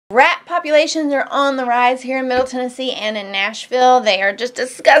Rat populations are on the rise here in Middle Tennessee and in Nashville. They are just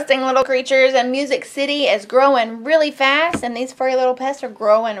disgusting little creatures, and Music City is growing really fast, and these furry little pests are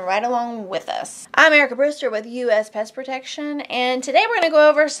growing right along with us. I'm Erica Brister with U.S. Pest Protection, and today we're going to go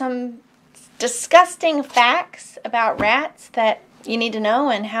over some disgusting facts about rats that you need to know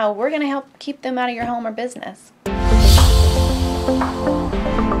and how we're going to help keep them out of your home or business.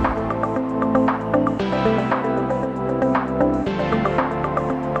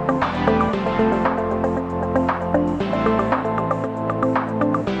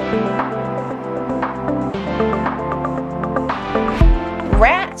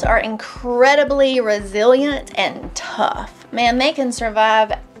 Rats are incredibly resilient and tough. Man, they can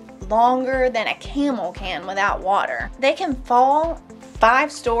survive longer than a camel can without water. They can fall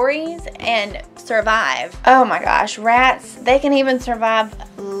 5 stories and survive. Oh my gosh, rats, they can even survive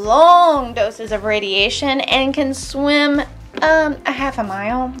long doses of radiation and can swim a half a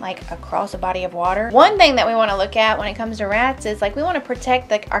mile, like across a body of water. One thing that we want to look at when it comes to rats is we want to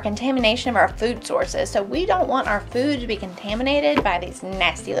protect our contamination of our food sources. So we don't want our food to be contaminated by these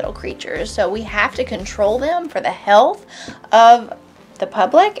nasty little creatures. So we have to control them for the health of the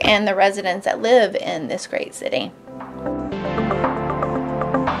public and the residents that live in this great city.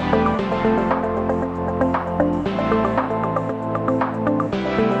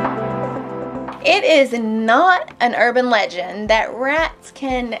 It is not an urban legend that rats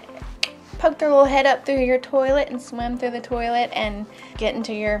can poke their little head up through your toilet and swim through the toilet and get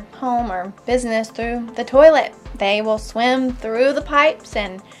into your home or business through the toilet. They will swim through the pipes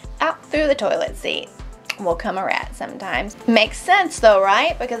and out through the toilet seat. Will come a rat sometimes. Makes sense though,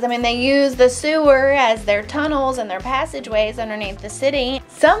 right? Because I mean, they use the sewer as their tunnels and their passageways underneath the city.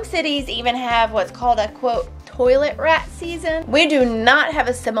 Some cities even have what's called a quote toilet rat season. We do not have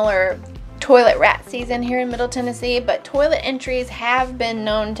a similar toilet rat season here in Middle Tennessee, but toilet entries have been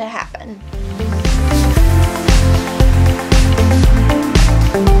known to happen.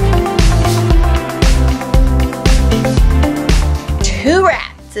 2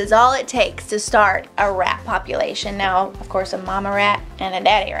 rats is all it takes to start a rat population. Now, of course, a mama rat and a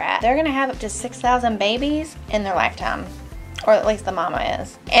daddy rat, they're gonna have up to 6,000 babies in their lifetime, or at least the mama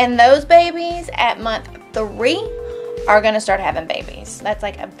is. And those babies at month 3 are gonna start having babies. That's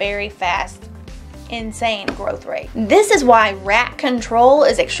like a very fast, insane growth rate. This is why rat control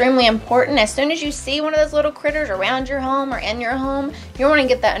is extremely important. As soon as you see one of those little critters around your home or in your home, you want to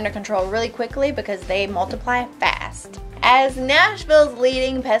get that under control really quickly because they multiply fast. As Nashville's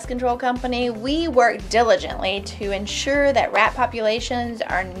leading pest control company, we work diligently to ensure that rat populations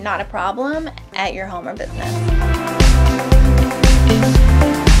are not a problem at your home or business.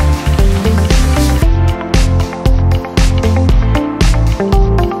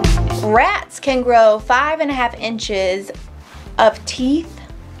 Rats can grow 5.5 inches of teeth.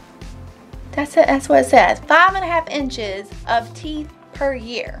 That's what it says. 5.5 inches of teeth per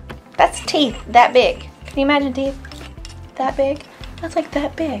year. That's teeth that big. Can you imagine teeth that big? That's like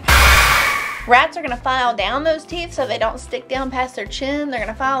that big. Rats are going to file down those teeth so they don't stick down past their chin. They're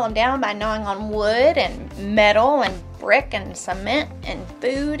going to file them down by gnawing on wood and metal and brick and cement and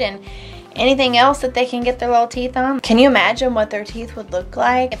food and anything else that they can get their little teeth on. Can you imagine what their teeth would look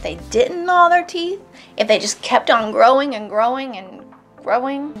like if they didn't gnaw their teeth? If they just kept on growing and growing and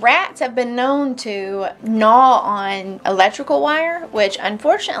growing? Rats have been known to gnaw on electrical wire, which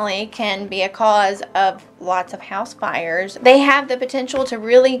unfortunately can be a cause of lots of house fires. They have the potential to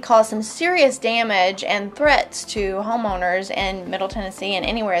really cause some serious damage and threats to homeowners in Middle Tennessee and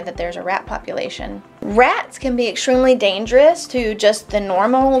anywhere that there's a rat population. Rats can be extremely dangerous to just the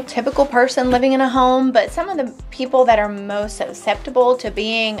normal, typical person living in a home, but some of the people that are most susceptible to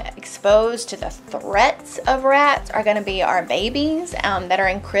being exposed to the threats of rats are going to be our babies that are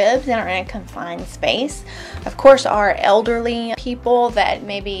in cribs and are in a confined space. Of course, our elderly people that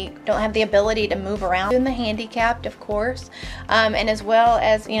maybe don't have the ability to move around, and the handicapped, of course, and as well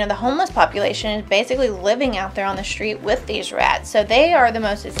as, you know, the homeless population is basically living out there on the street with these rats. So they are the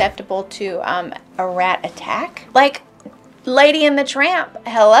most susceptible to a rat attack. Like Lady and the Tramp,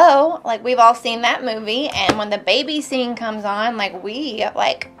 hello, like we've all seen that movie, and when the baby scene comes on, like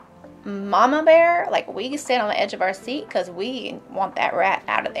mama bear, like we stand on the edge of our seat because we want that rat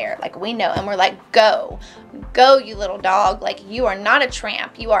out of there. Like we know, and we're like, go you little dog. Like you are not a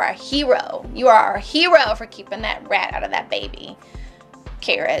tramp, you are a hero. You are our hero for keeping that rat out of that baby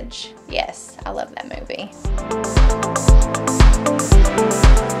carriage. Yes, I love that movie.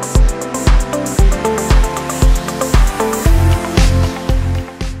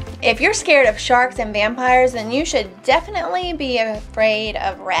 If you're scared of sharks and vampires, then you should definitely be afraid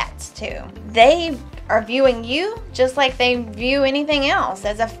of rats too. They are viewing you just like they view anything else,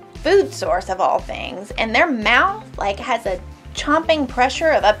 as a food source of all things. And their mouth like has a chomping pressure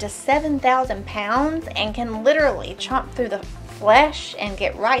of up to 7,000 pounds and can literally chomp through the flesh and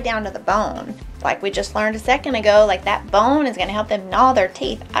get right down to the bone. Like we just learned a second ago, like that bone is going to help them gnaw their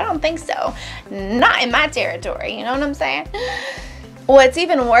teeth. I don't think so. Not in my territory, you know what I'm saying? What's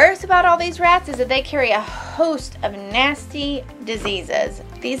even worse about all these rats is that they carry a host of nasty diseases.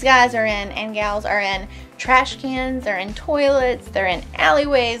 These guys are in, and gals are in, trash cans, they're in toilets, they're in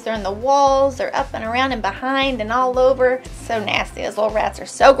alleyways, they're in the walls, they're up and around and behind and all over. It's so nasty. Those little rats are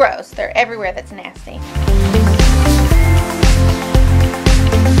so gross. They're everywhere that's nasty.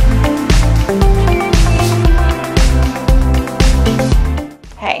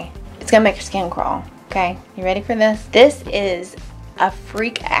 Hey, it's gonna make your skin crawl, okay? You ready for this? This is a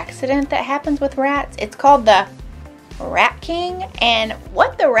freak accident that happens with rats. It's called the Rat King, and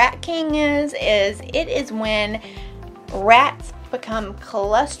what the Rat King is it is when rats become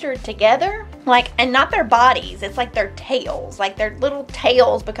clustered together, like, and not their bodies, it's like their tails, like their little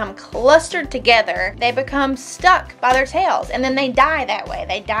tails become clustered together. They become stuck by their tails, and then they die that way.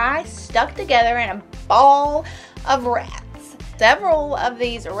 They die stuck together in a ball of rats. Several of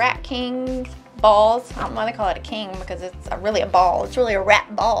these Rat King balls, I don't know why they call it a king, because it's really a ball. It's really a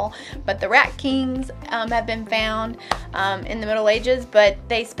rat ball. But the Rat Kings have been found in the Middle Ages, but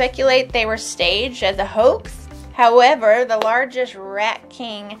they speculate they were staged as a hoax. However, the largest Rat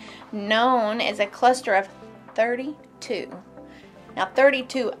King known is a cluster of 32. Now,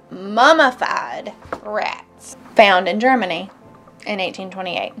 32 mummified rats found in Germany in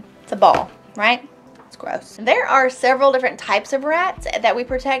 1828. It's a ball, right? Gross. There are several different types of rats that we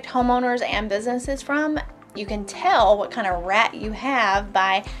protect homeowners and businesses from. You can tell what kind of rat you have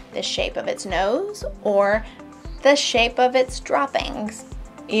by the shape of its nose or the shape of its droppings,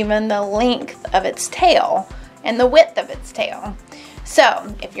 even the length of its tail and the width of its tail.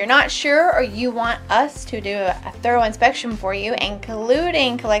 So if you're not sure, or you want us to do a thorough inspection for you,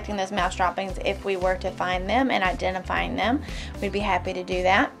 including collecting those mouse droppings if we were to find them and identifying them, we'd be happy to do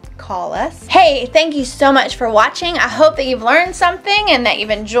that. Call us. Hey, thank you so much for watching. I hope that you've learned something and that you've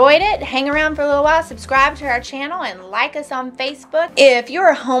enjoyed it. Hang around for a little while, subscribe to our channel, and like us on Facebook. If you're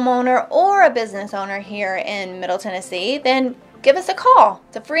a homeowner or a business owner here in Middle Tennessee, then give us a call.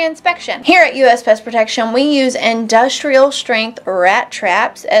 It's a free inspection. Here at U.S. Pest Protection, we use industrial strength rat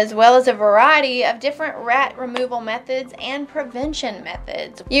traps, as well as a variety of different rat removal methods and prevention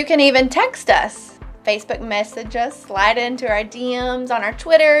methods. You can even text us, Facebook message us, slide into our DMs on our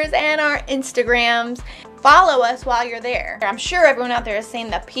Twitters and our Instagrams. Follow us while you're there. I'm sure everyone out there has seen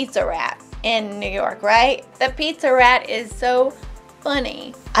the pizza rat in New York, right? The pizza rat is so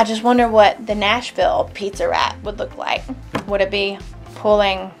funny. I just wonder what the Nashville pizza rat would look like. Would it be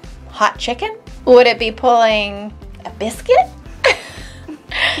pulling hot chicken? Would it be pulling a biscuit?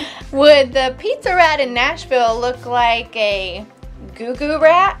 Would the pizza rat in Nashville look like a goo-goo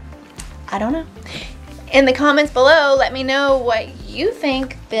rat? I don't know. In the comments below, let me know what you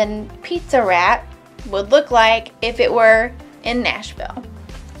think the pizza rat would look like if it were in Nashville.